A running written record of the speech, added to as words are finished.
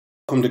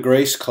Welcome to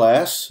Grace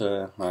class.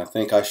 I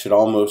think I should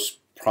almost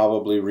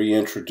probably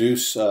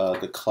reintroduce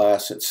the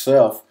class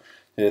itself.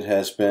 It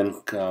has been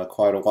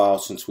quite a while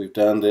since we've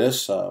done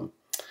this.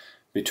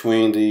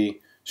 Between the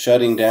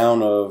shutting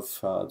down of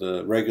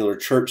the regular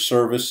church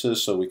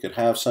services so we could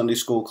have Sunday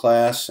school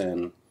class,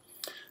 and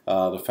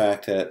the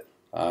fact that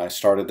I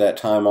started that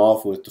time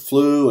off with the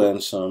flu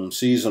and some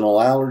seasonal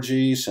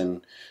allergies,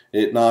 and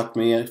it knocked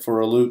me for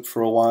a loop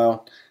for a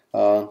while.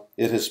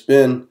 It has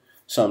been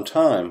some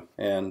time,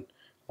 and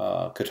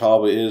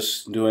Catawba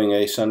is doing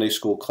a Sunday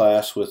school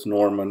class with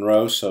Norm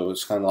Monroe, so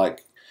it's kind of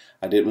like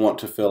I didn't want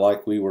to feel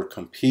like we were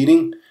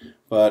competing,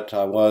 but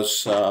I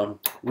was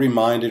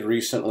reminded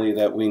recently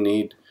that we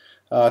need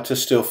to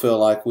still feel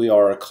like we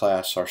are a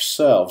class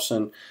ourselves.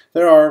 And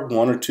there are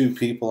one or two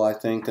people, I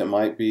think, that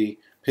might be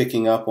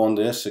picking up on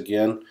this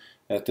again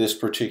at this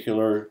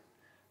particular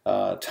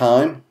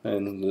time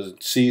and the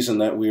season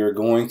that we are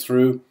going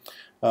through.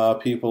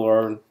 People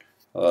are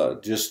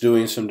just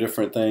doing some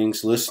different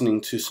things,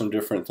 listening to some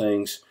different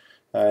things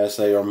as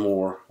they are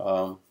more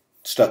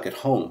stuck at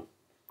home.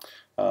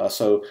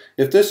 So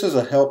if this is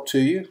a help to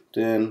you,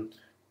 then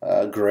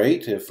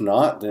great. If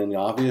not, then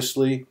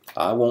obviously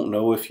I won't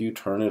know if you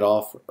turn it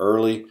off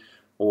early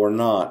or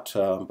not.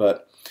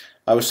 But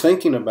I was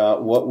thinking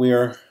about what we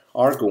are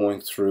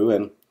going through,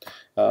 and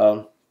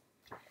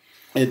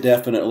it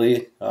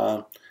definitely,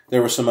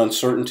 there was some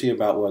uncertainty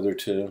about whether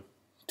to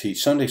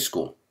teach Sunday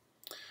school.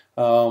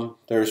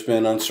 There's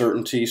been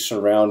uncertainty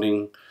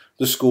surrounding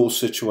the school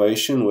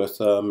situation, with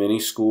many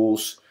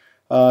schools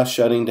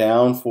shutting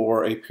down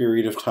for a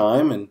period of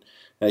time, and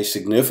a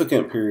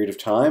significant period of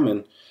time,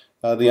 and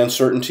the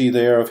uncertainty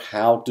there of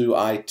how do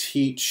I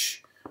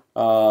teach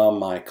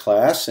my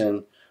class.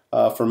 And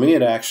for me,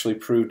 it actually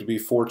proved to be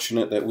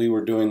fortunate that we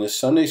were doing this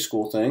Sunday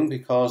school thing,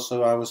 because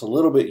I was a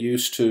little bit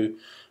used to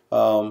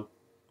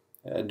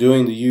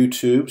doing the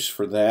YouTubes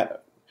for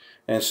that,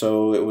 and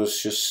so it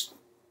was just,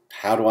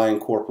 how do I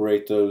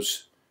incorporate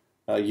those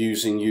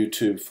using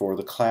YouTube for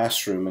the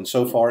classroom? And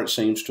so far it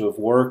seems to have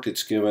worked.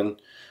 It's given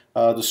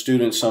the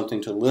students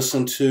something to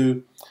listen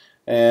to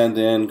and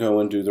then go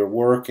and do their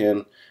work.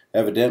 And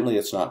evidently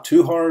it's not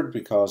too hard,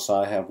 because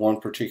I have one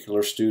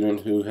particular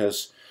student who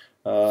has,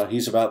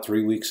 he's about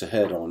 3 weeks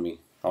ahead on me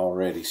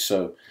already.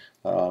 So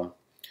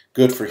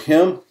good for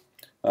him.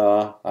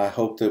 I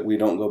hope that we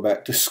don't go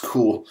back to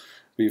school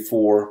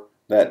before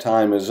that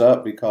time is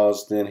up,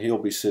 because then he'll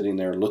be sitting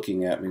there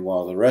looking at me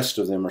while the rest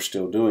of them are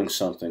still doing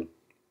something.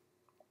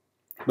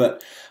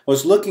 But I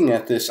was looking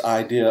at this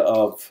idea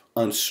of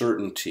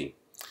uncertainty,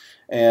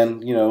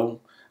 and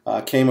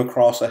I came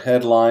across a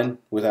headline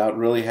without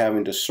really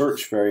having to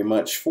search very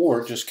much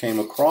for it, just came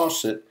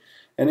across it,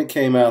 and it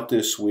came out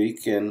this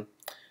week, and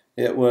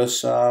it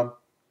was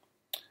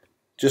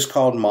just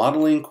called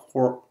Modeling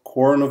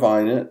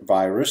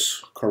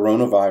Coronavirus.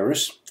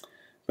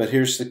 But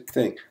here's the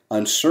thing: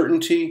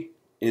 uncertainty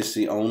is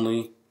the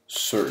only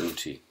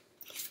certainty.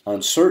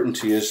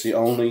 Uncertainty is the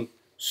only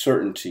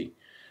certainty.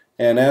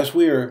 And as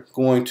we are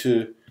going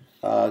to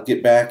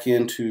get back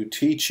into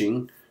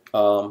teaching,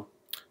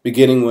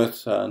 beginning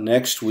with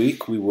next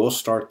week, we will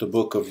start the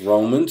book of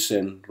Romans,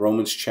 in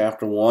Romans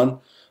chapter 1,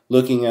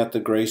 looking at the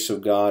grace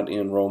of God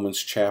in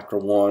Romans chapter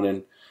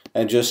 1,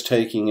 and just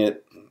taking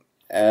it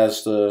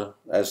as the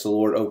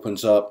Lord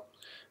opens up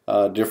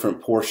different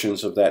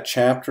portions of that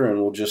chapter,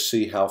 and we'll just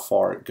see how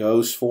far it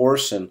goes for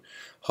us. And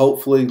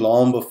hopefully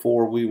long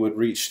before we would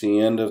reach the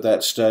end of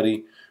that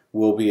study,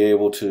 we'll be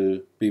able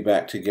to be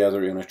back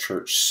together in a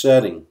church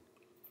setting.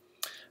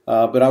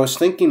 But I was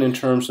thinking in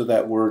terms of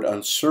that word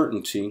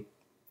uncertainty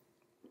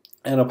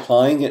and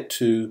applying it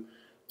to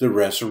the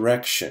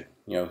resurrection.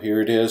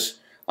 Here it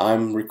is.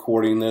 I'm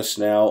recording this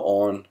now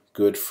on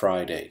Good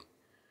Friday.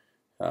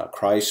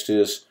 Christ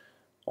is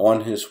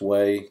on his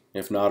way,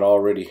 if not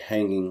already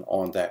hanging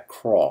on that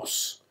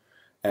cross.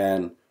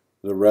 And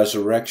the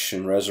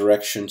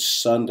Resurrection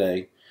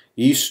Sunday,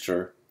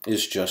 Easter,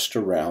 is just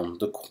around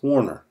the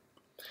corner.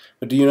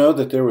 But do you know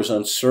that there was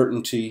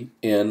uncertainty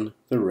in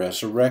the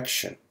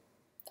resurrection?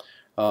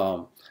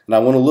 And I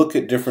want to look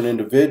at different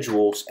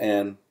individuals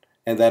and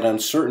that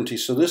uncertainty.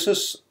 So this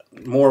is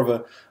more of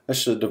a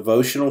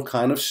devotional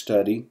kind of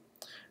study,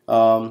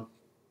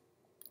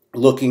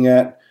 looking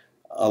at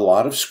a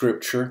lot of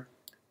scripture,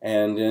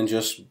 and then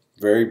just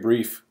very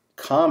brief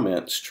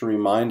comments to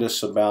remind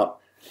us about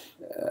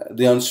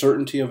the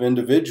uncertainty of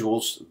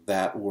individuals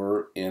that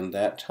were in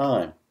that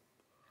time.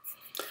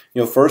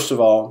 First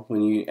of all,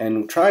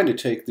 and trying to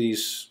take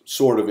these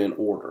sort of in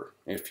order,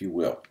 if you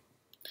will.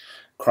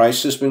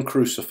 Christ has been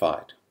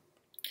crucified.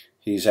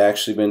 He's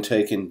actually been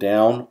taken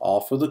down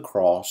off of the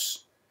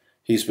cross.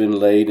 He's been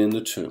laid in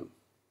the tomb.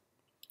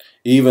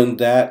 Even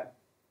that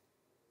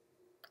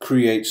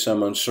creates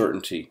some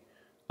uncertainty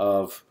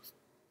of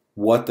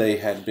what they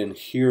had been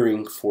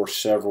hearing for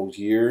several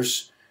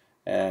years,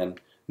 and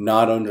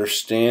not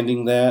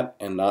understanding that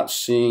and not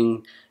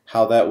seeing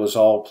how that was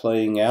all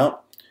playing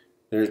out.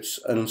 There's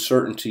an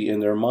uncertainty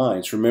in their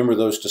minds. Remember,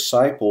 those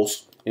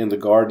disciples in the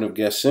Garden of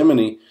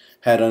Gethsemane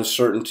had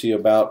uncertainty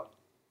about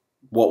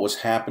what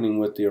was happening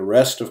with the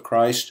arrest of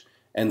Christ,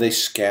 and they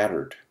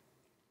scattered.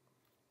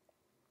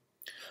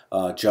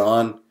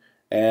 John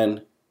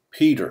and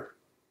Peter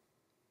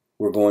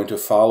were going to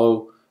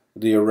follow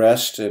the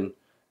arrest and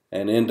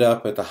end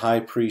up at the high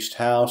priest's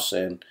house,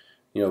 and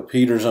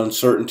Peter's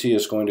uncertainty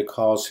is going to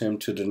cause him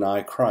to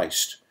deny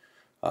Christ.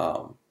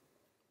 And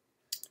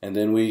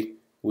then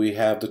we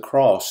have the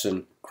cross,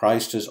 and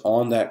Christ is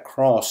on that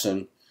cross,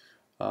 and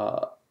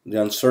the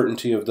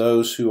uncertainty of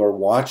those who are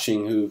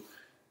watching, who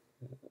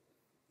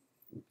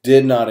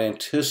did not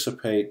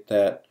anticipate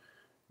that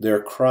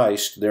their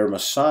Christ, their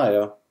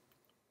Messiah,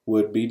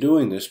 would be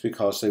doing this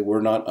because they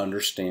were not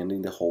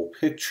understanding the whole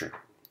picture.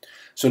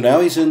 So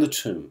now he's in the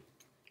tomb.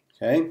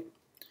 Okay?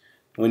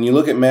 When you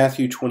look at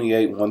Matthew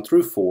 28, 1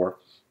 through 4,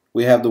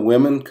 we have the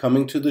women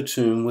coming to the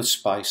tomb with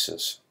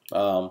spices.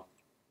 I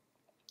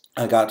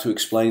got to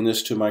explain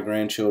this to my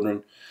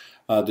grandchildren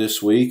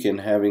this week,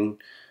 and having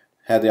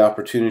had the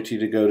opportunity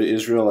to go to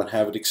Israel and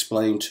have it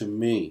explained to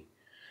me.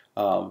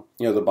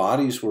 The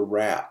bodies were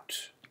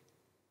wrapped.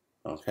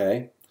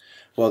 Okay?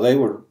 Well, they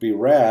would be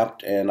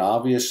wrapped, and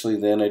obviously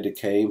then a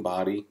decaying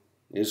body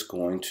is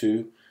going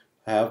to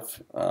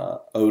have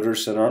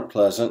odors that aren't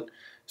pleasant.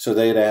 So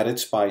they had added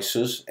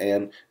spices,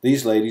 and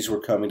these ladies were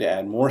coming to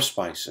add more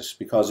spices,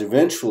 because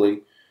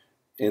eventually,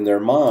 in their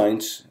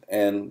minds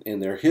and in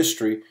their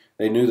history,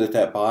 they knew that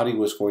that body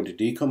was going to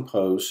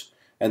decompose,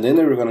 and then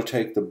they were going to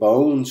take the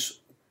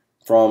bones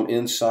from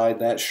inside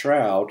that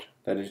shroud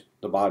that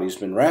the body's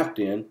been wrapped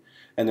in,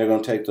 and they're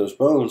going to take those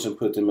bones and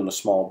put them in a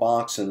small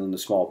box, and then the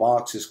small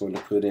box is going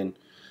to put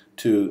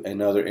into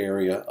another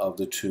area of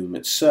the tomb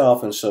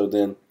itself. And so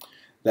then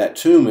that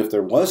tomb, if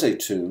there was a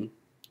tomb,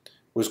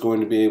 was going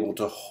to be able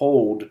to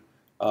hold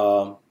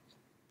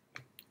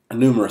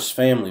numerous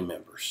family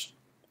members.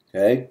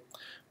 Okay?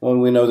 Well,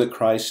 we know that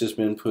Christ has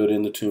been put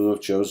in the tomb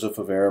of Joseph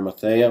of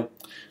Arimathea.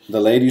 The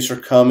ladies are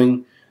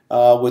coming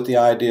with the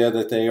idea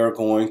that they are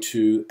going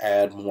to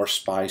add more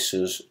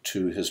spices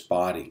to his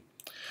body.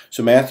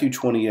 So Matthew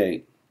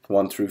 28,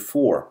 1 through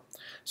 4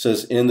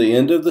 says, in the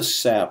end of the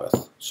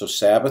Sabbath, so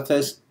Sabbath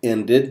has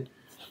ended.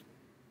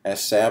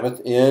 As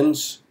Sabbath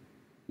ends,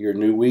 your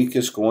new week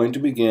is going to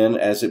begin.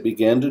 As it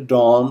began to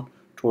dawn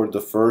toward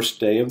the first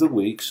day of the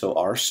week, so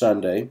our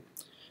Sunday,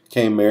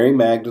 came Mary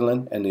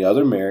Magdalene and the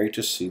other Mary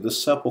to see the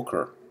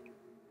sepulchre.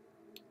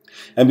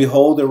 And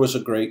behold, there was a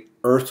great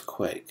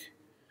earthquake.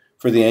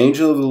 For the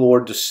angel of the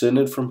Lord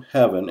descended from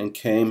heaven and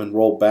came and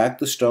rolled back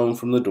the stone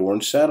from the door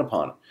and sat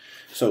upon it.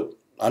 So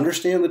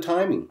understand the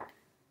timing.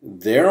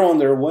 They're on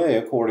their way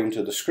according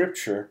to the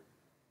scripture,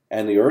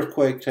 and the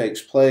earthquake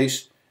takes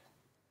place.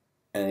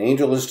 An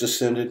angel has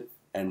descended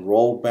and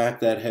rolled back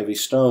that heavy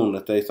stone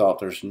that they thought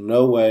there's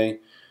no way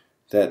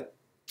that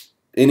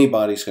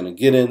anybody's going to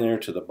get in there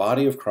to the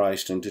body of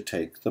Christ and to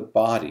take the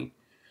body.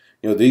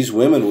 These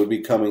women would be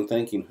coming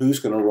thinking, who's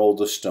going to roll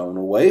the stone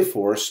away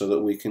for us so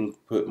that we can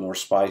put more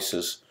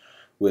spices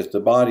with the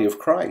body of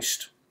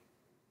Christ?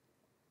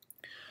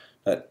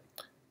 But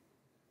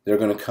they're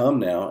going to come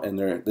now, and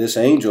this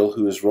angel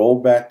who has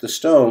rolled back the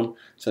stone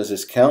says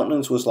his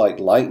countenance was like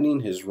lightning,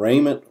 his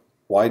raiment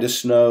white as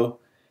snow,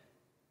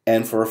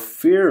 and for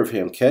fear of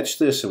him, catch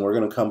this, and we're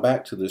going to come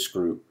back to this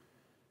group,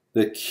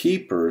 the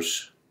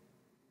keepers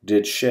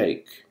did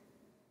shake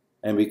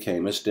and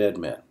became as dead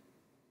men.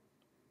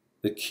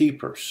 The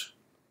keepers.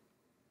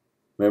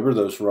 Remember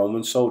those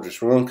Roman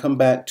soldiers. We're going to come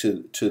back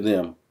to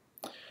them.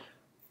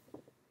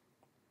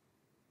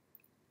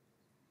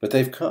 But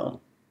they've come.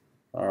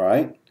 All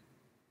right?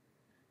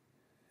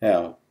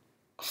 Now,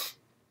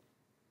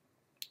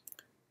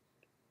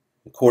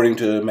 according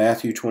to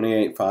Matthew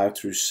 28, 5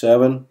 through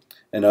 7,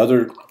 and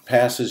other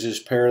passages,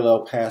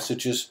 parallel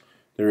passages,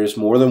 there is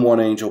more than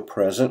one angel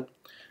present.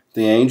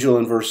 The angel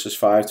in verses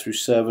 5 through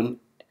 7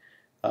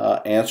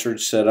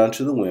 answered, said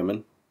unto the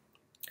women,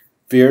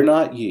 fear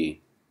not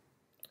ye,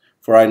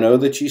 for I know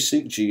that ye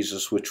seek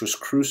Jesus, which was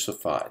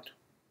crucified.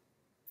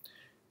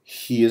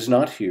 He is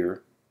not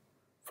here,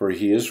 for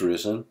he is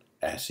risen,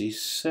 as he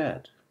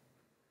said.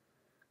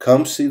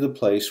 Come see the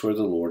place where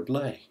the Lord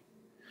lay.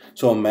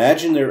 So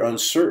imagine their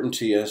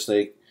uncertainty as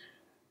they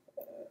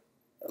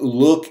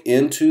look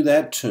into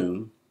that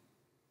tomb.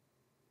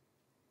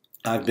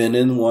 I've been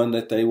in one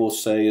that they will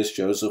say is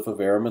Joseph of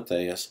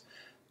Arimathea.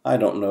 I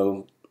don't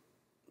know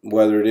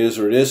whether it is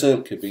or it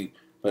isn't. Could be,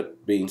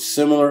 but being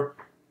similar,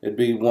 it'd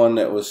be one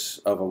that was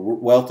of a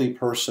wealthy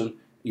person.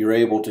 You're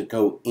able to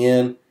go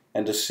in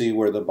and to see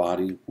where the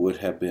body would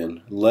have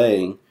been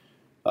laying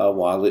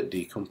while it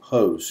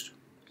decomposed.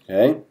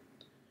 Okay?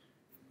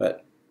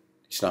 But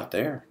he's not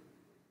there.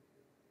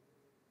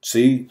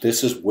 See,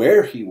 this is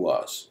where he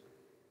was.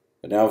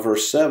 But now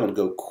verse 7,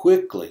 go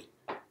quickly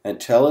and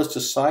tell his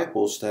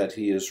disciples that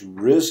he is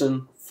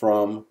risen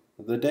from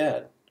the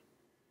dead.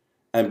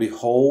 And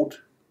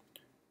behold,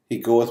 he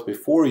goeth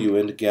before you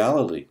into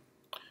Galilee.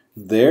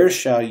 There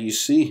shall ye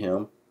see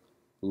him.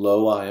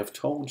 Lo, I have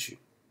told you.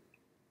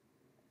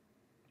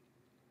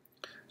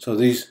 So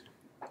these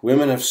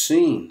women have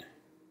seen,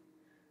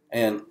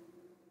 and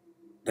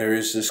there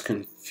is this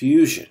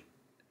confusion.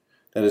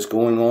 that is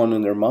going on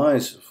in their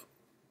minds.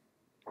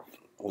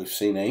 We've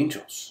seen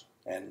angels,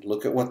 and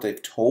look at what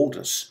they've told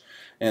us.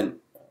 And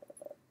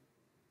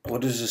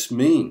what does this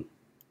mean?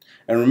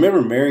 And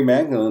remember, Mary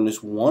Magdalene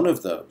is one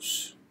of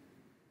those.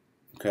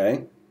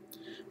 Okay?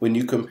 When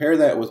you compare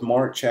that with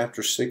Mark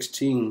chapter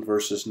 16,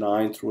 verses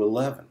 9 through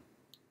 11.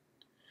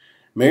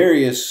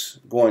 Mary is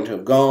going to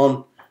have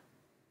gone,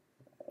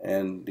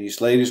 and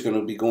these ladies are going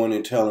to be going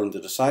and telling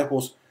the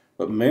disciples,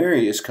 but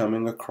Mary is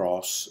coming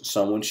across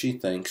someone she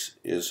thinks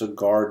is a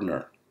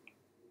gardener.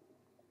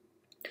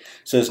 It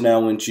says, now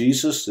when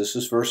Jesus, this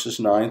is verses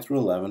 9 through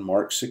 11,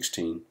 Mark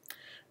 16,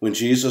 when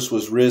Jesus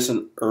was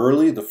risen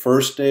early the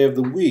first day of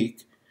the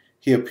week,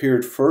 he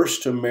appeared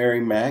first to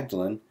Mary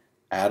Magdalene,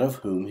 out of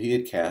whom he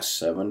had cast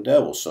 7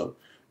 devils. So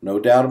no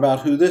doubt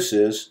about who this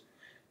is.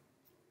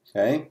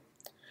 Okay?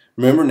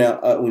 Remember now,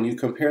 when you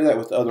compare that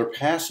with other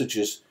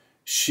passages,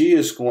 she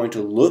is going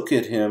to look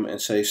at him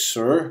and say,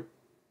 sir,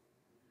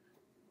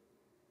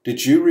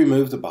 did you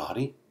remove the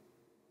body?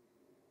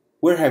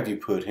 Where have you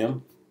put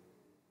him?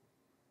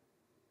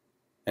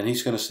 And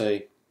he's going to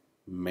say,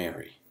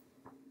 Mary.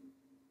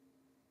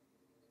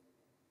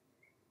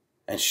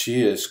 And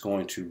she is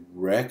going to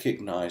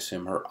recognize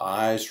him. Her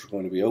eyes are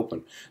going to be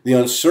open. The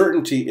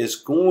uncertainty is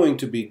going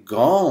to be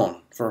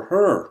gone for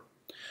her.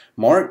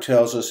 Mark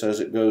tells us as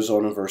it goes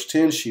on in verse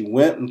 10, she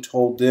went and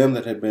told them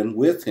that had been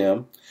with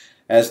him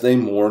as they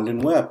mourned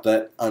and wept.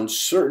 That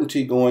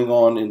uncertainty going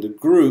on in the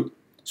group,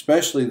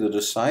 especially the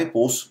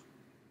disciples.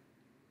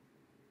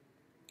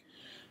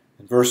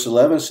 And verse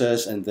 11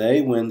 says, and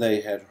they, when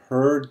they had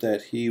heard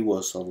that he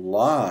was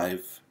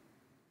alive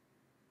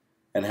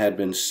and had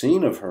been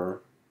seen of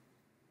her,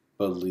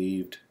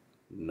 believed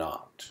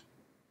not.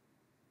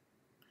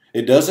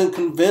 It doesn't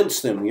convince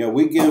them. You know,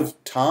 we give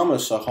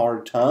Thomas a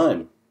hard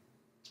time.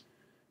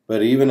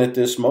 But even at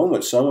this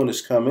moment, someone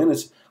has come in and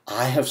said,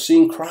 I have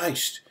seen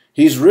Christ.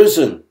 He's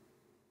risen.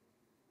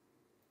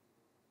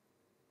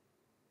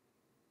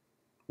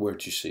 Where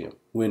did you see him?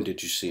 When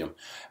did you see him?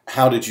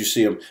 How did you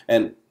see him?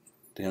 And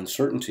the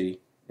uncertainty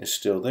is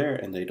still there,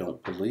 and they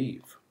don't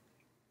believe.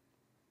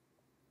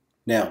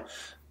 Now,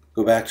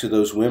 go back to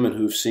those women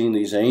who've seen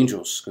these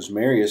angels, because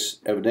Mary is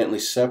evidently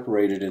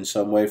separated in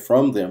some way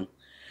from them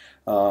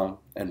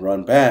and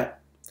run back.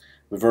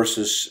 The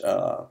verses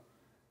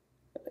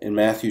in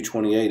Matthew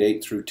 28,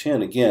 8 through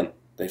 10, again,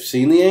 they've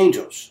seen the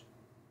angels.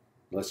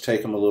 Let's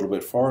take them a little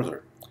bit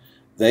farther.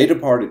 They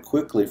departed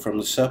quickly from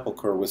the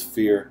sepulchre with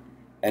fear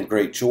and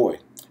great joy,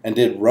 and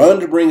did run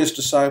to bring his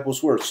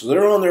disciples word. So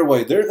they're on their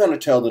way. They're going to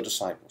tell the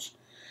disciples.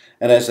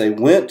 And as they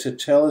went to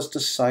tell his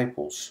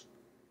disciples,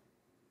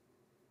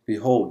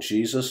 behold,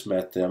 Jesus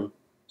met them,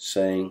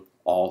 saying,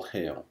 all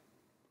hail.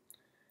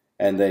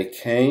 And they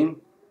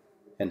came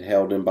and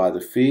held him by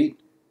the feet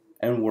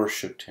and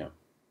worshipped him.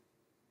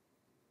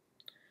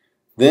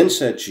 Then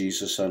said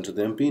Jesus unto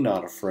them, be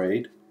not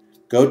afraid.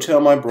 Go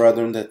tell my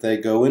brethren that they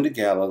go into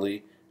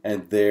Galilee,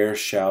 and there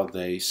shall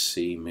they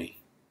see me.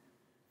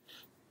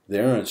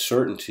 Their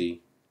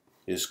uncertainty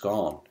is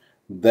gone.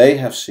 They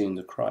have seen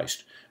the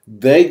Christ.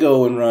 They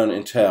go and run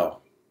and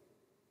tell.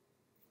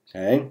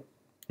 Okay?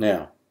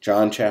 Now,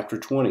 John chapter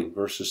 20,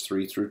 verses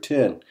 3 through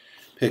 10,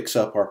 picks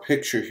up our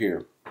picture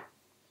here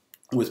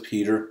with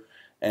Peter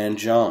and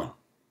John.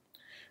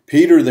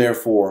 Peter,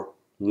 therefore,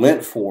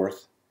 went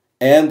forth,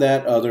 and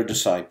that other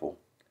disciple,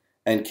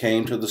 and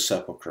came to the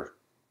sepulchre.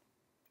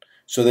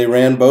 So they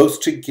ran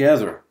both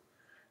together,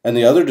 and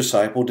the other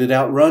disciple did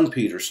outrun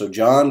Peter. So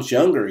John's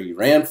younger, he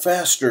ran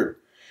faster,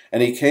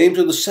 and he came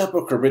to the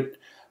sepulchre. But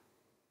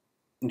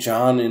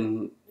John,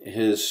 in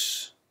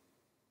his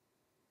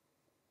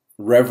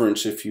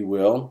reverence, if you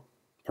will,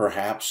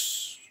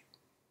 perhaps,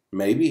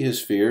 maybe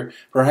his fear,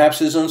 perhaps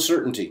his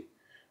uncertainty.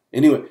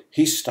 Anyway,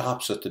 he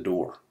stops at the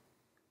door.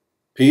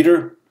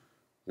 Peter,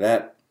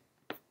 that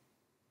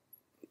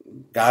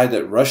guy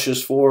that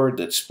rushes forward,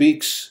 that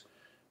speaks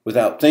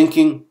without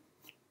thinking,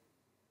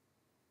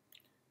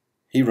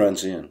 he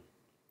runs in.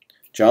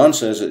 John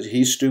says that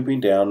he's stooping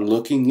down, and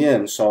looking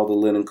in, saw the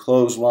linen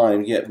clothes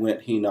lying, yet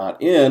went he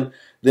not in.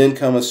 Then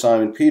cometh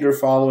Simon Peter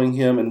following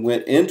him, and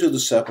went into the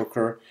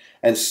sepulchre,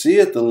 and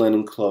seeth the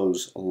linen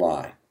clothes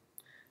lie,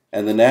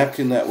 and the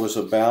napkin that was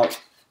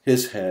about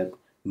his head,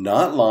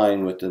 not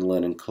lying with the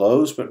linen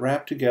clothes, but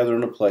wrapped together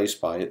in a place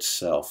by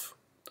itself.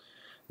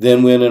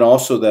 Then went in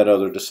also that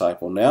other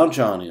disciple. Now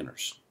John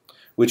enters,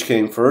 which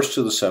came first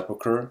to the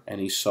sepulchre, and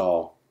he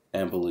saw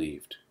and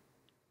believed.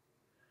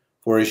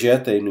 For as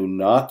yet they knew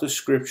not the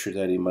scripture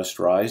that he must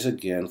rise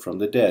again from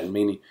the dead,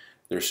 meaning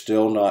they're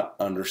still not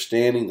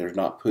understanding, they're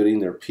not putting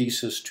their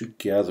pieces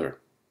together.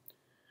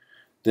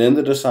 Then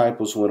the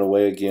disciples went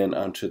away again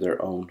unto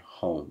their own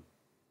home.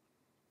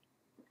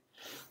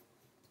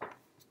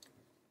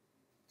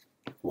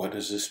 What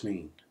does this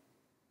mean?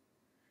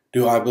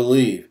 Do I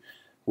believe?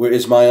 Where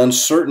is my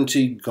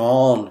uncertainty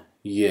gone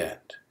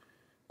yet?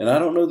 And I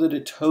don't know that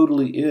it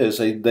totally is.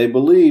 They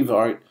believe,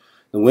 all right,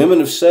 the women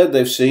have said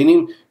they've seen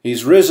him.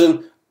 He's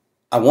risen.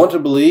 I want to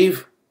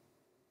believe.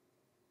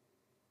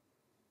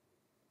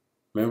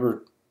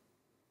 Remember,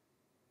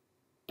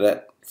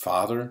 that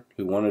father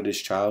who wanted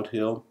his child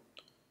healed?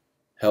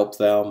 Help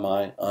thou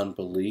my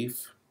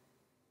unbelief.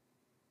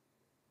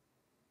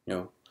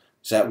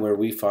 Is that where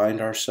we find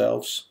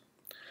ourselves?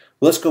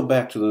 Let's go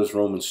back to those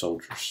Roman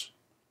soldiers.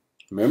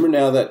 Remember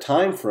now that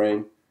time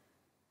frame,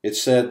 it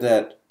said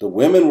that the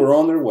women were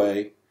on their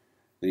way,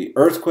 the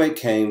earthquake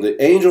came,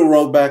 the angel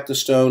rolled back the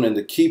stone, and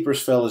the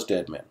keepers fell as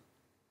dead men.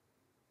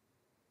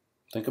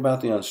 Think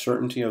about the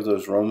uncertainty of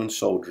those Roman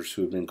soldiers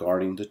who have been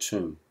guarding the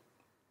tomb.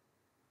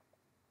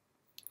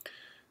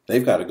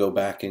 They've got to go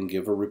back and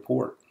give a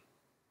report.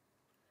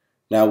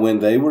 Now when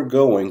they were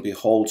going,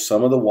 behold,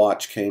 some of the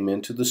watch came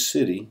into the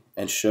city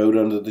and showed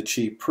unto the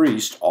chief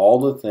priest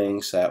all the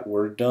things that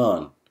were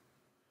done.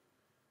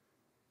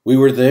 We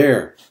were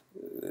there.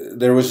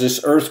 There was this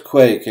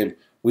earthquake, and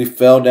we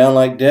fell down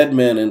like dead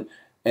men,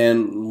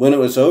 and when it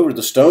was over,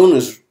 the stone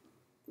was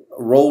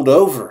rolled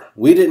over.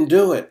 We didn't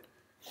do it.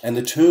 And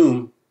the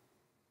tomb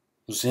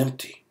was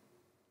empty.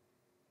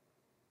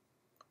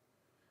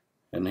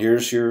 And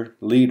here's your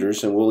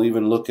leaders, and we'll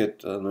even look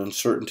at an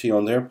uncertainty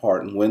on their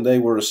part. And when they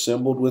were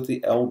assembled with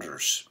the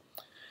elders,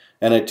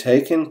 and had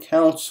taken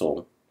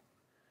counsel,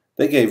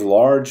 they gave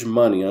large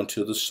money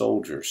unto the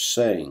soldiers,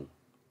 saying,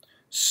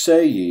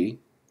 Say ye,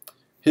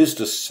 his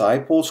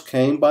disciples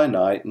came by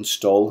night and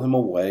stole him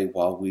away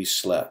while we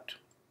slept.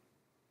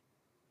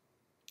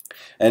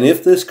 And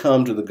if this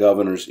come to the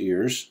governor's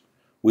ears,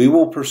 we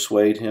will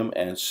persuade him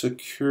and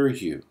secure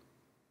you.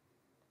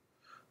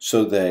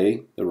 So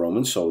they, the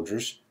Roman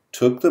soldiers,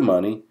 took the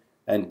money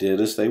and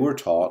did as they were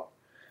taught,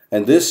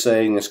 and this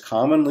saying is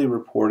commonly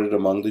reported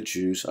among the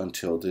Jews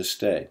until this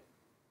day.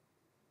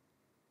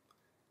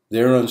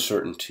 Their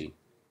uncertainty.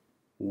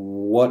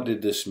 What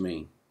did this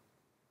mean?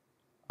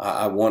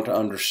 I want to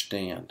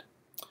understand.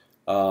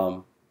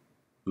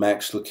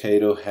 Max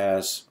Lucado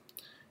has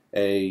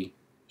a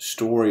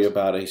story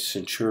about a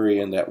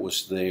centurion that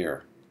was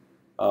there.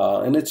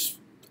 And it's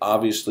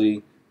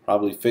obviously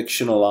probably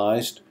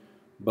fictionalized,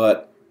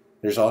 but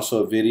there's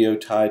also a video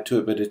tied to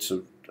it, but it's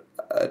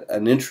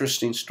an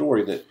interesting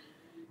story that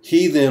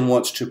he then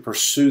wants to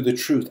pursue the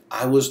truth.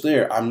 I was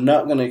there. I'm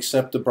not going to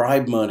accept the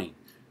bribe money.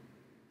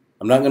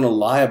 I'm not going to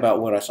lie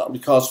about what I saw,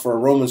 because for a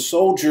Roman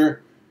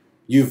soldier,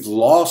 you've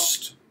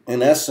lost,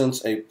 in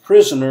essence, a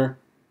prisoner.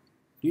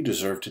 You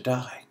deserve to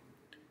die.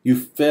 You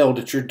failed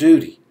at your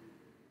duty.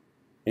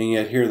 And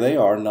yet here they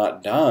are,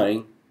 not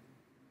dying,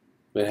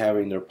 but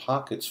having their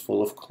pockets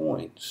full of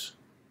coins.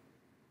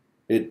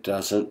 It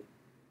doesn't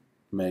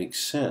make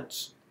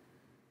sense.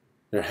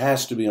 There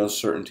has to be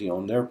uncertainty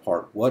on their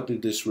part. What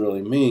did this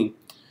really mean?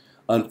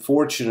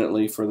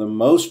 Unfortunately, for the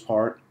most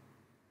part,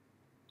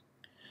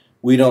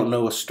 we don't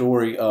know a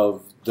story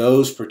of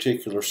those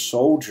particular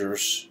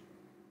soldiers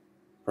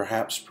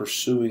perhaps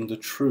pursuing the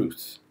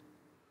truth.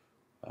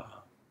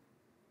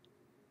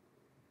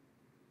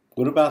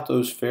 What about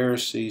those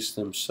Pharisees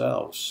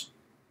themselves?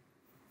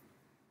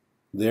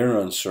 Their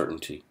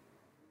uncertainty.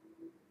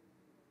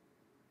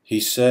 He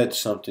said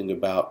something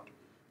about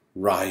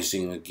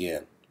rising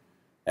again,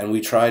 and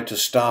we tried to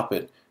stop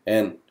it,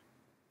 and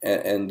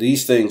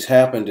these things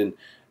happened,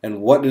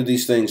 and what do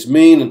these things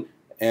mean?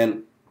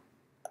 And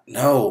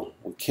no,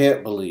 we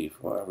can't believe.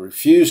 I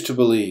refuse to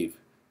believe,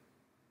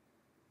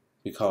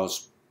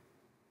 because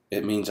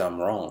it means I'm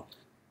wrong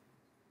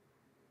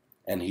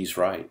and he's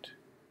right.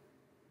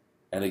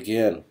 And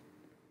again,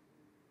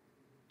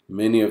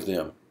 many of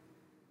them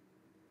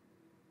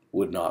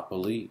would not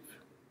believe,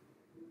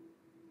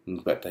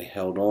 but they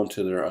held on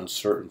to their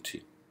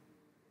uncertainty.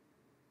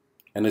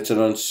 And it's an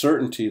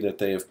uncertainty that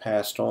they have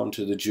passed on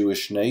to the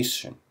Jewish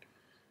nation,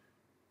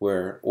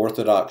 where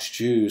Orthodox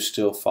Jews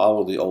still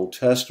follow the Old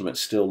Testament,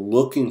 still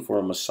looking for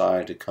a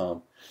Messiah to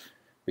come,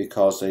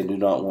 because they do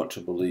not want to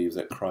believe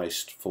that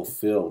Christ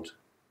fulfilled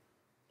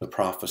the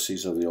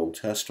prophecies of the Old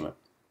Testament.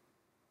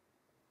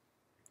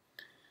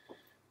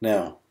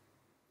 Now,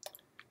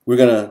 we're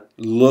going to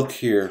look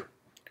here.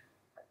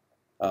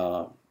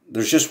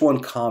 There's just one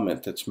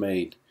comment that's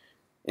made.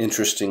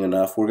 Interesting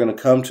enough, we're going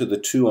to come to the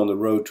two on the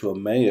road to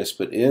Emmaus,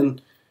 but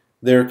in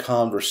their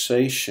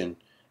conversation,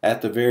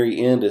 at the very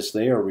end, as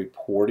they are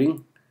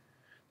reporting,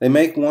 they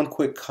make one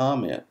quick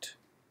comment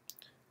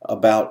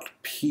about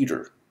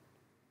Peter,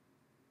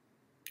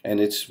 and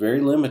it's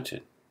very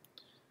limited,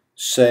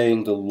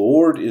 saying, "The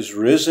Lord is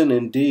risen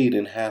indeed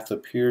and hath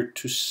appeared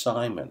to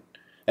Simon."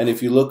 And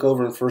if you look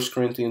over in 1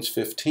 Corinthians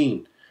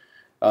 15,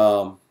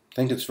 I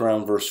think it's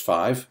around verse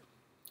 5,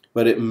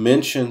 but it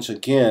mentions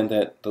again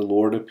that the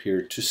Lord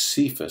appeared to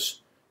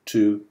Cephas,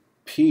 to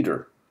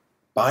Peter,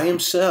 by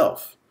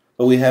himself.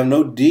 But we have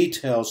no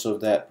details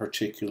of that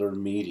particular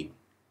meeting.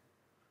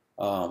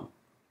 But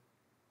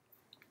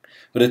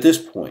at this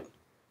point,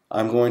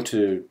 I'm going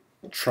to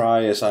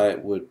try, as I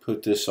would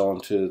put this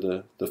onto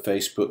the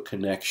Facebook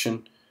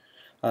connection,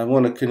 I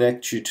want to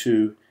connect you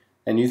to,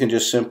 and you can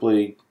just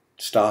simply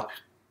stop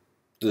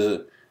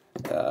the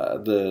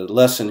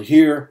lesson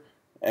here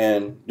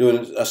and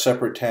do a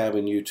separate tab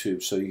in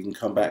YouTube so you can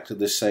come back to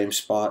this same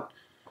spot.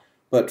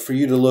 But for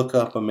you to look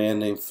up a man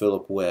named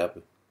Philip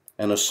Webb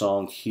and a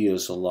song, "He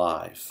is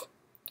Alive."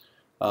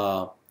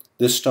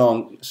 This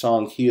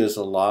song He Is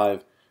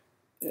Alive,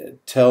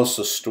 tells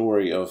the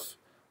story of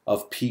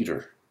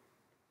Peter.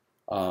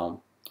 And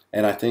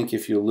I think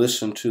if you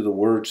listen to the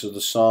words of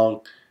the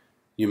song,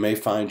 you may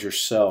find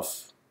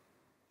yourself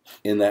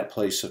in that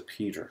place of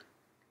Peter,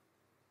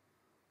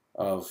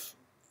 of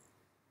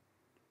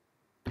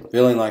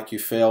feeling like you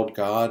failed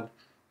God,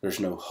 there's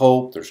no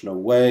hope, there's no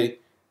way,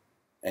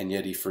 and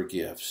yet He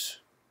forgives.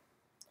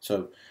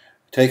 So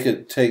take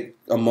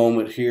a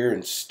moment here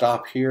and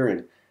stop here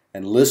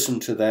and listen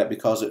to that,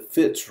 because it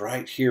fits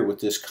right here with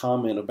this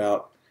comment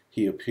about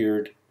He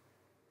appeared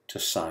to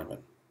Simon,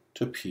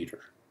 to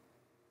Peter.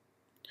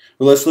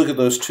 Well, let's look at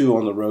those two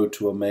on the road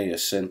to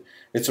Emmaus. And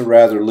it's a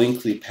rather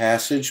lengthy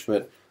passage,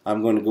 but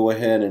I'm going to go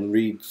ahead and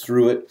read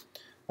through it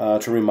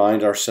to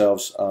remind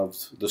ourselves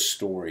of the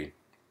story,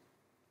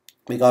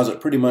 because it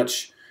pretty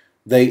much,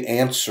 they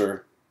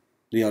answer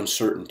the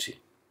uncertainty.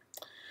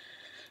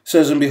 It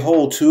says, "And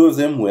behold, two of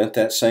them went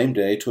that same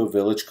day to a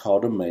village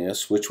called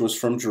Emmaus, which was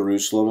from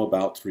Jerusalem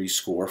about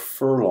 60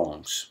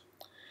 furlongs.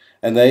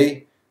 And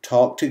they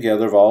talked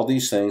together of all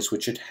these things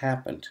which had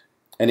happened.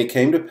 And it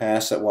came to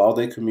pass that while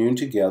they communed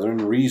together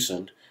and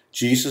reasoned,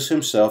 Jesus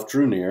himself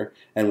drew near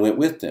and went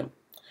with them.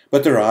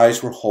 But their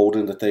eyes were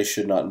holden that they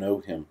should not know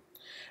him.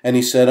 And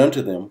he said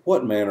unto them,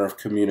 What manner of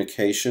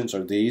communications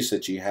are these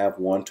that ye have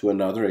one to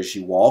another as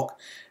ye walk,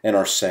 and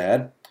are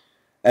sad?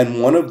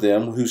 And one of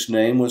them, whose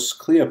name was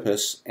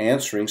Cleopas,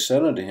 answering,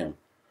 said unto him,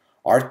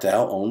 Art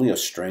thou only a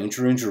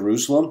stranger in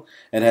Jerusalem,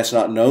 and hast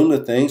not known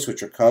the things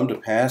which are come to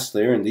pass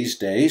there in these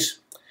days?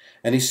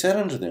 And he said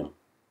unto them,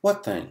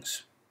 What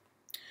things?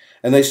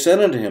 And they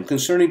said unto him,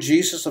 Concerning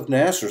Jesus of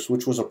Nazareth,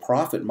 which was a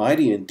prophet,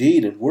 mighty in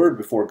deed and word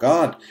before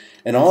God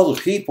and all the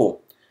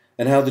people,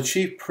 and how the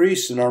chief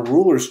priests and our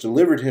rulers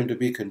delivered him to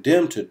be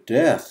condemned to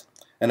death,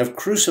 and have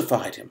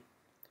crucified him.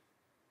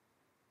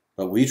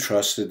 But we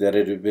trusted that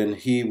it had been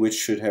he which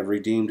should have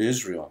redeemed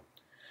Israel.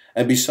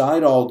 And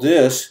beside all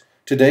this,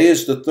 today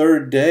is the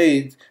 3rd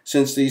day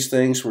since these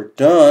things were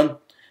done.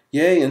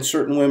 Yea, and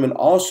certain women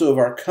also of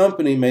our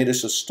company made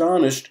us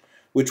astonished,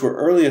 which were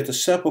early at the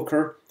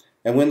sepulchre.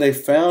 And when they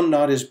found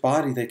not his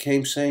body, they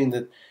came saying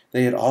that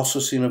they had also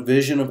seen a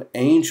vision of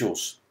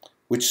angels,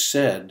 which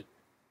said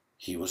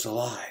he was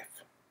alive.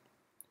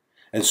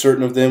 And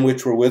certain of them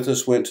which were with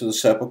us went to the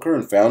sepulchre,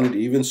 and found it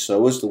even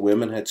so as the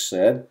women had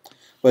said,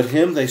 but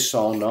him they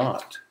saw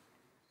not.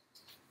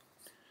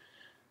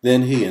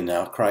 Then he," and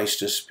now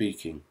Christ is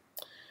speaking,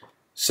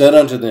 "said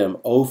unto them,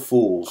 O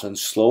fools, and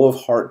slow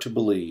of heart to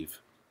believe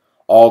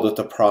all that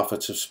the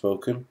prophets have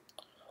spoken.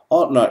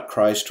 Ought not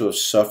Christ to have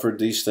suffered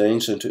these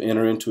things, and to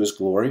enter into his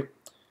glory?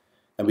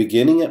 And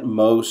beginning at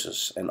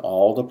Moses and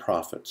all the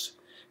prophets,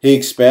 he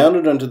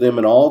expounded unto them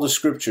in all the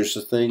scriptures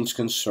the things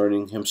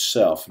concerning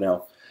himself."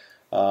 Now,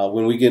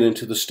 when we get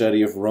into the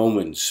study of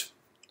Romans,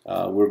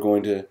 we're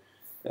going to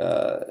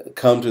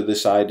come to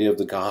this idea of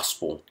the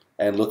gospel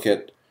and look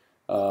at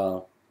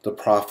the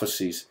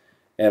prophecies.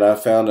 And I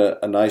found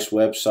a nice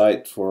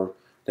website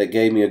that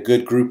gave me a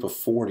good group of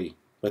 40,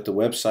 but the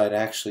website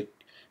actually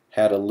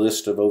had a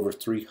list of over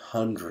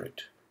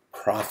 300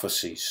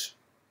 prophecies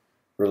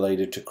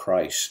related to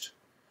Christ.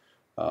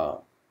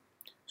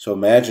 So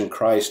imagine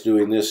Christ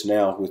doing this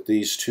now with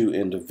these two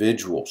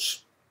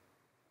individuals.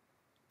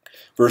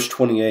 Verse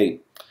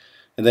 28,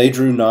 "And they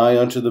drew nigh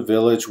unto the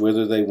village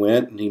whither they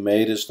went, and he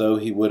made as though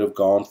he would have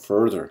gone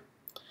further.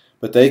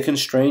 But they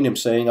constrained him,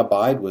 saying,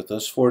 Abide with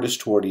us, for it is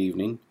toward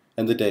evening,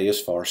 and the day is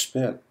far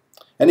spent.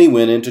 And he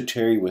went in to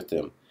tarry with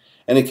them.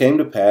 And it came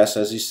to pass,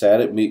 as he sat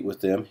at meat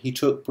with them, he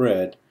took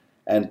bread,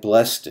 and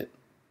blessed it,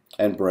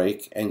 and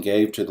brake, and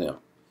gave to them."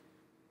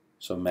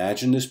 So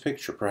imagine this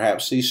picture.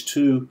 Perhaps these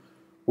two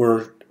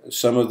were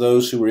some of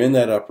those who were in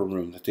that upper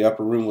room, that the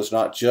upper room was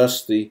not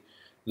just the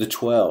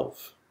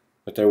 12,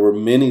 but there were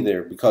many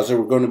there, because there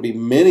were going to be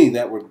many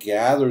that would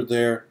gather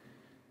there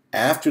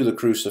after the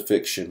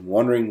crucifixion,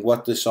 wondering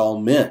what this all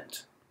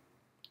meant.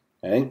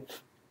 Okay?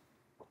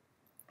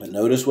 But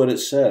notice what it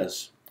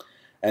says.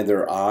 "And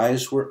their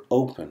eyes were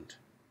opened,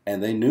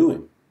 and they knew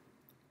him,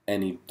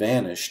 and he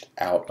vanished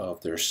out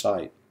of their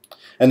sight.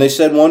 And they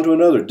said one to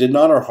another, Did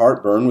not our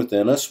heart burn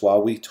within us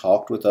while we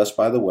talked with us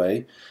by the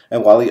way,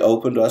 and while he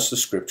opened us the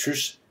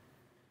scriptures?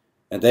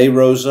 And they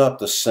rose up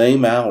the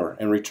same hour,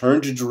 and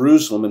returned to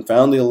Jerusalem, and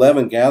found the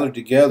 11 gathered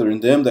together,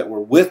 and them that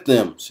were with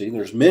them," see,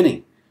 there's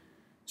many,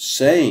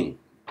 "saying,"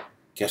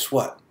 guess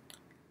what?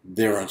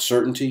 Their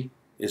uncertainty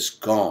is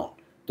gone.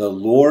 "The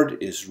Lord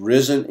is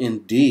risen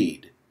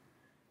indeed,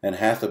 and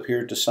hath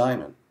appeared to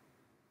Simon."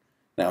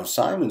 Now, if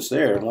Simon's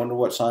there, I wonder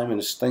what Simon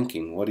is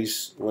thinking, what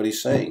he's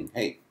saying.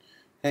 Hey,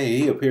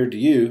 he appeared to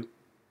you.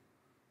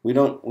 We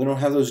don't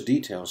have those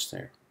details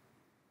there.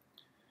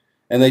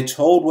 "And they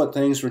told what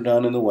things were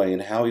done in the way,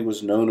 and how he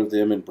was known of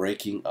them in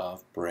breaking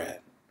of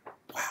bread."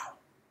 Wow.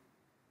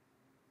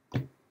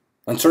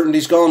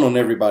 Uncertainty's gone on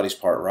everybody's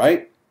part,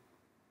 right?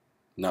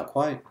 Not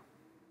quite.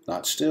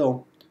 Not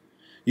still.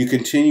 You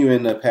continue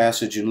in the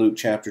passage in Luke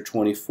chapter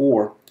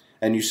 24,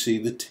 and you see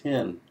the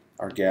 10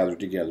 are gathered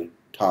together.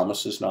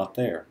 Thomas is not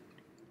there.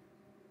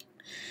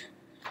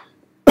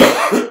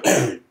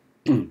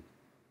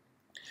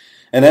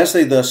 And as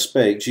they thus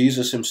spake,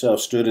 Jesus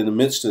himself stood in the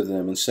midst of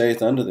them, and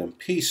saith unto them,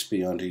 Peace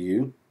be unto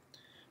you.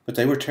 But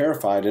they were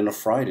terrified and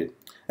affrighted,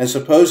 and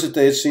supposed that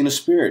they had seen a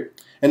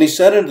spirit. And he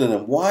said unto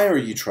them, Why are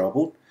ye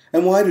troubled?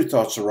 And why do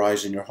thoughts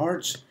arise in your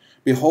hearts?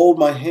 Behold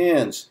my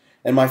hands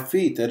and my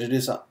feet, that it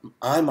is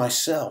I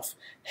myself.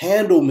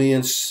 Handle me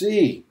and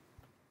see.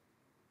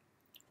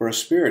 For a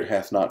spirit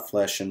hath not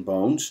flesh and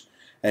bones,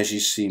 as ye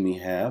see me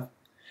have.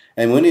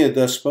 And when he had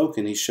thus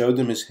spoken, he showed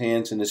them his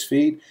hands and his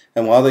feet.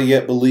 And while they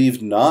yet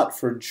believed not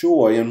for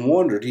joy and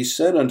wondered, he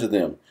said unto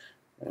them,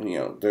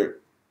 and they're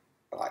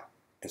like,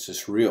 is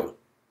this real?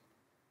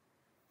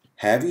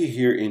 Have ye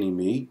here any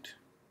meat?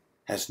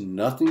 Has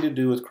nothing to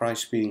do with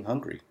Christ being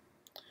hungry.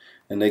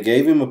 And they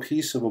gave him a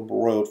piece of a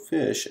broiled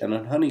fish and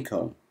an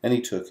honeycomb, and he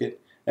took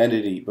it and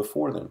did eat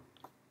before them.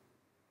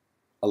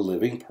 A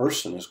living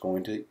person is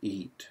going to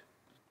eat.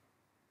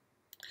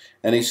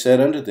 And he said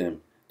unto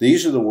them,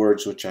 These are the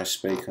words which I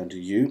spake unto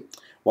you,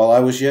 while I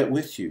was yet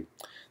with you,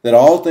 that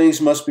all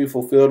things must be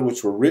fulfilled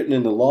which were written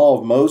in the law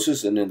of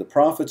Moses and in the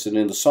prophets and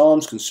in the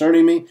Psalms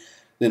concerning me.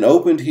 Then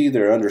opened he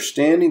their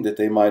understanding, that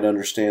they might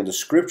understand the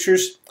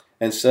Scriptures,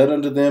 and said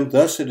unto them,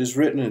 Thus it is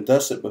written, and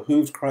thus it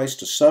behoves Christ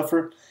to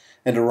suffer,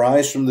 and to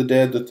rise from the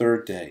dead the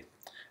third day,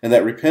 and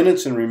that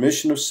repentance and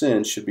remission of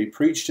sins should be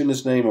preached in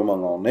his name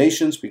among all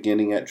nations,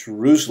 beginning at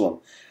Jerusalem.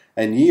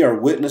 And ye are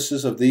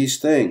witnesses of these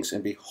things.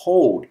 And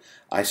behold,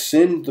 I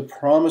send the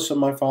promise of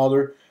my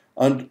Father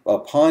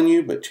upon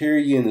you, but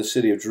tarry ye in the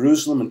city of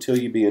Jerusalem until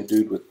ye be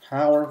endued with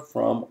power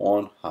from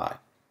on high.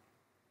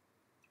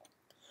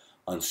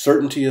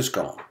 Uncertainty is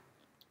gone.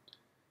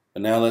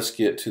 And now let's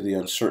get to the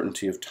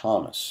uncertainty of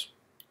Thomas,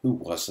 who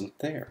wasn't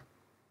there.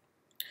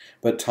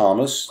 But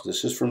Thomas,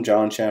 this is from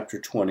John chapter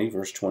 20,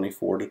 verse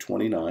 24 to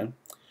 29.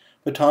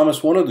 But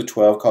Thomas, one of the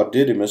 12, called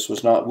Didymus,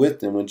 was not with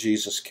them when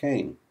Jesus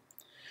came.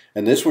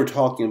 And this we're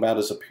talking about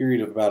is a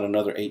period of about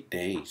another 8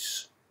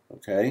 days.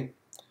 Okay?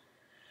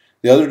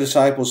 The other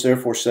disciples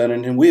therefore said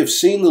unto him, We have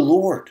seen the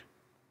Lord.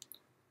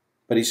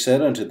 But he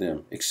said unto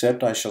them,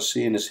 Except I shall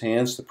see in his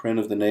hands the print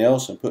of the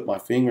nails, and put my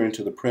finger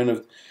into the print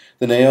of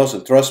the nails,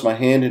 and thrust my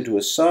hand into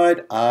his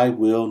side, I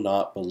will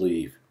not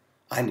believe.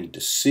 I need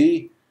to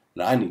see,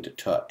 and I need to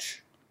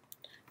touch.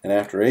 And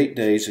after 8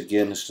 days,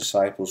 again his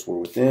disciples were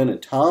within, and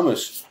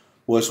Thomas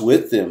was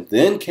with them.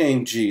 Then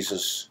came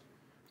Jesus,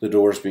 the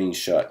doors being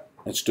shut,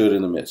 and stood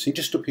in the midst. He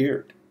just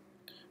appeared,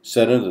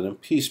 said unto them,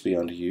 Peace be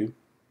unto you.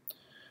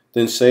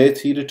 Then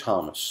saith he to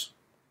Thomas,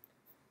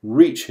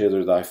 Reach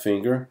hither thy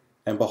finger,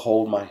 and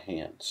behold my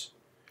hands.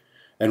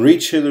 And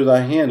reach hither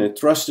thy hand, and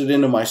thrust it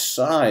into my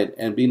side,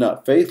 and be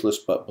not faithless,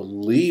 but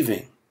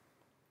believing.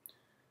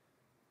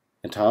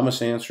 And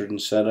Thomas answered and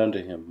said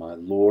unto him, My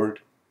Lord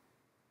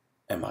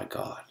and my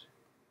God.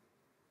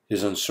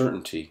 His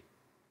uncertainty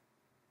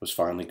was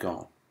finally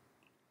gone.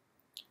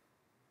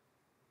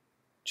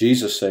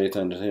 Jesus saith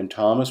unto him,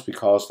 Thomas,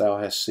 because thou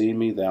hast seen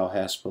me, thou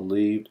hast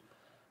believed.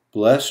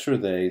 Blessed are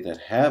they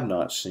that have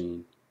not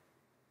seen,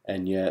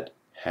 and yet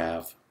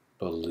have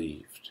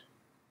believed.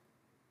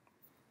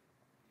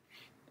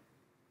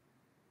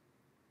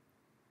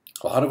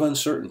 A lot of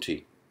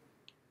uncertainty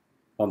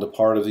on the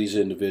part of these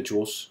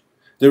individuals.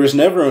 There was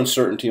never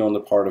uncertainty on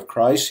the part of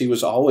Christ. He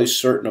was always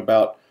certain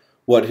about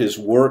what his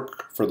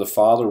work for the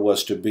Father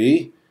was to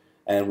be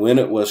and when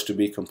it was to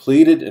be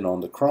completed. And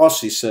on the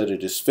cross he said,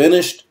 It is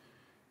finished.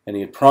 And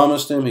he had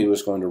promised them he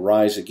was going to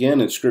rise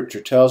again. And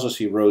Scripture tells us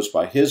he rose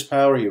by his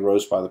power. He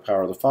rose by the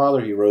power of the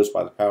Father. He rose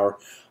by the power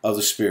of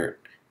the Spirit.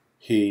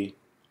 He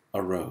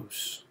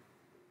arose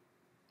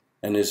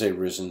and is a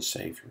risen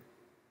Savior.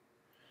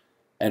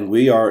 And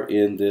we are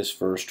in this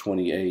verse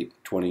 28,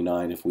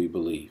 29 if we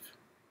believe.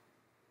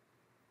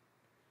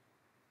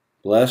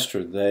 Blessed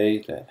are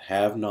they that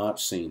have not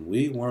seen.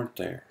 We weren't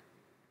there,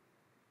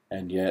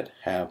 and yet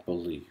have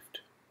believed.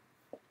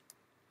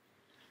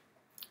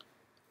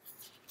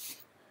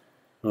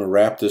 I'm going to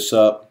wrap this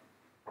up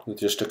with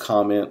just a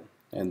comment,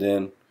 and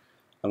then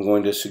I'm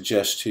going to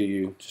suggest to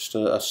you just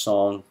a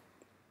song,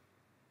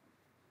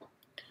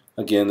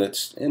 again,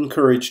 that's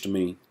encouraged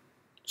me.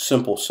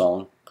 Simple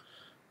song.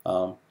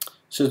 It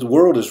says the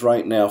world is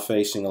right now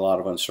facing a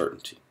lot of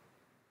uncertainty.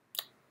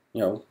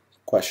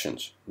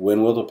 Questions.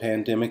 When will the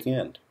pandemic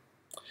end?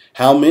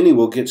 How many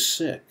will get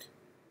sick?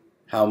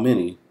 How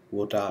many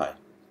will die?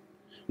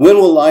 When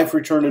will life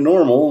return to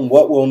normal, and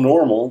what will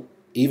normal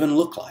even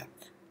look like?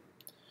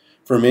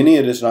 For many,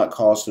 it has not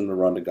caused them to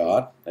run to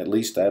God. At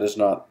least that is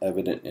not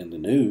evident in the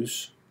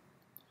news.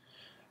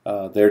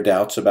 Their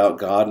doubts about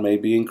God may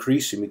be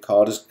increasing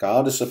because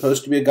God is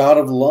supposed to be a God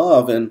of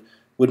love and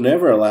would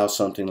never allow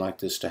something like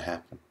this to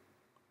happen.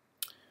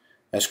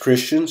 As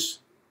Christians,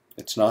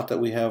 it's not that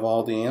we have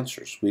all the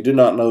answers. We do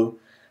not know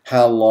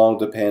how long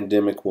the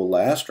pandemic will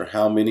last, or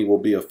how many will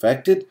be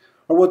affected,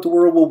 or what the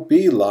world will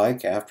be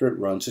like after it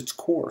runs its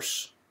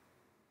course.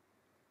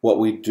 What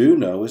we do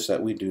know is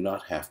that we do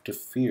not have to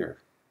fear.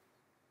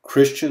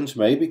 Christians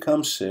may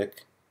become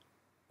sick,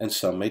 and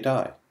some may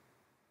die.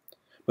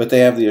 But they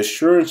have the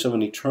assurance of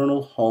an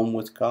eternal home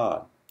with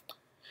God.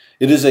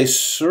 It is a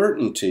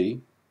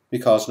certainty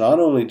because not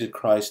only did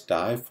Christ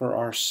die for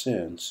our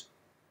sins,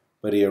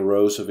 but he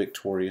arose a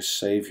victorious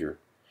Savior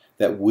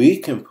that we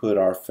can put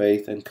our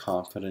faith and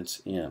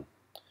confidence in.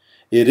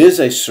 It is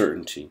a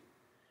certainty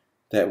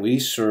that we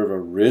serve a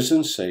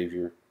risen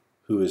Savior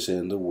who is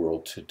in the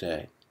world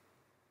today.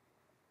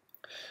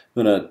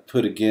 I'm going to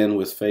put again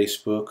with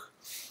Facebook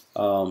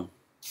a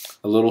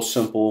little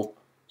simple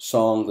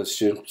song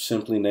that's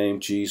simply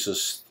named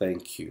Jesus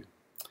Thank You.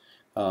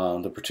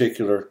 The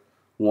particular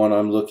one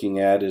I'm looking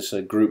at is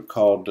a group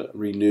called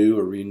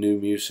Renew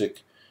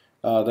Music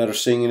that are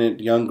singing it.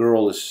 Young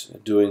girl is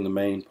doing the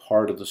main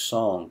part of the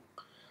song.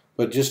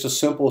 But just a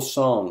simple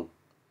song.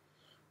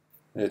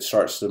 It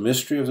starts, the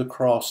mystery of the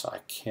cross I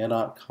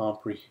cannot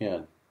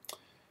comprehend.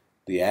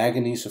 The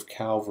agonies of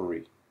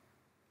Calvary.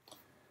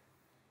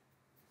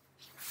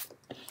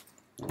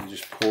 Let me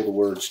just pull the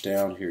words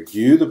down here.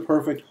 You, the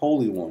perfect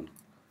Holy One,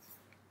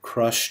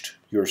 crushed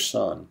your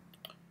Son,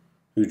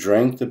 who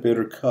drank the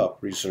bitter cup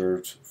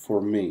reserved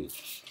for me.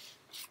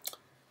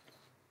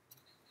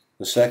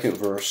 The second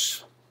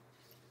verse,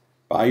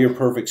 by your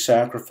perfect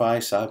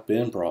sacrifice I've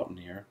been brought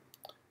near.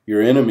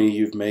 Your enemy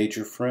you've made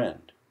your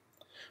friend.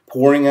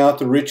 Pouring out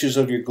the riches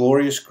of your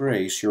glorious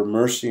grace, your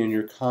mercy and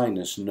your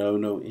kindness know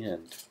no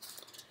end.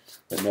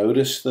 But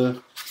notice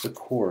the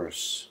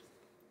chorus.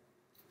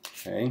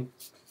 Okay?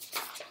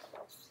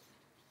 It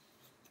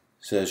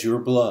says, your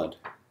blood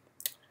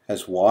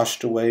has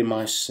washed away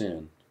my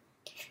sin.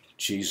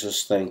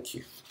 Jesus, thank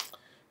you.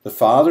 The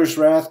Father's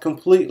wrath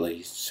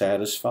completely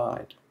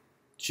satisfied.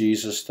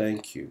 Jesus,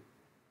 thank you.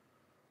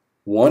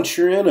 Once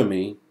your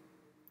enemy,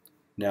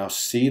 now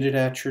seated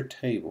at your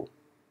table.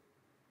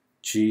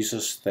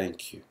 Jesus,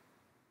 thank you.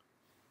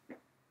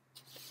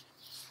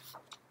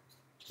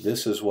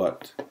 This is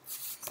what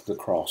the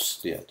cross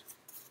did.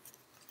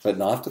 But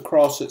not the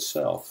cross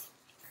itself,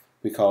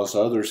 because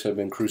others have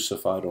been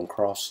crucified on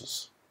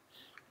crosses.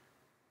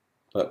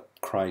 But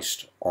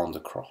Christ on the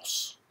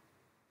cross,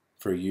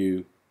 for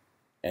you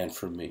and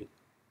for me.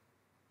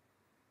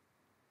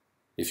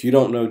 If you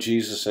don't know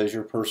Jesus as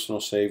your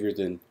personal Savior,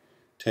 then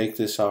take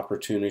this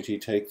opportunity,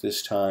 take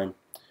this time,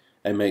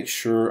 and make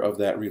sure of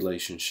that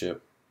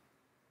relationship.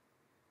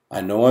 I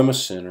know I'm a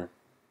sinner.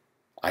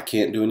 I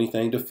can't do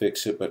anything to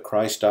fix it, but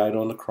Christ died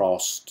on the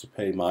cross to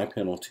pay my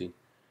penalty.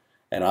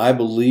 And I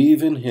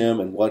believe in him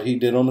and what he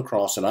did on the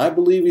cross, and I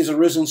believe he's a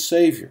risen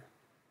Savior.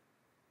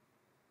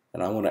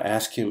 And I want to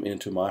ask him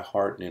into my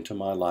heart and into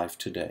my life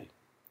today.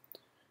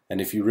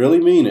 And if you really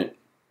mean it,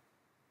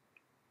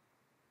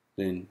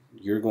 then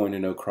you're going to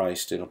know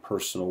Christ in a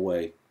personal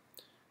way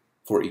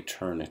for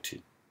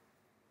eternity.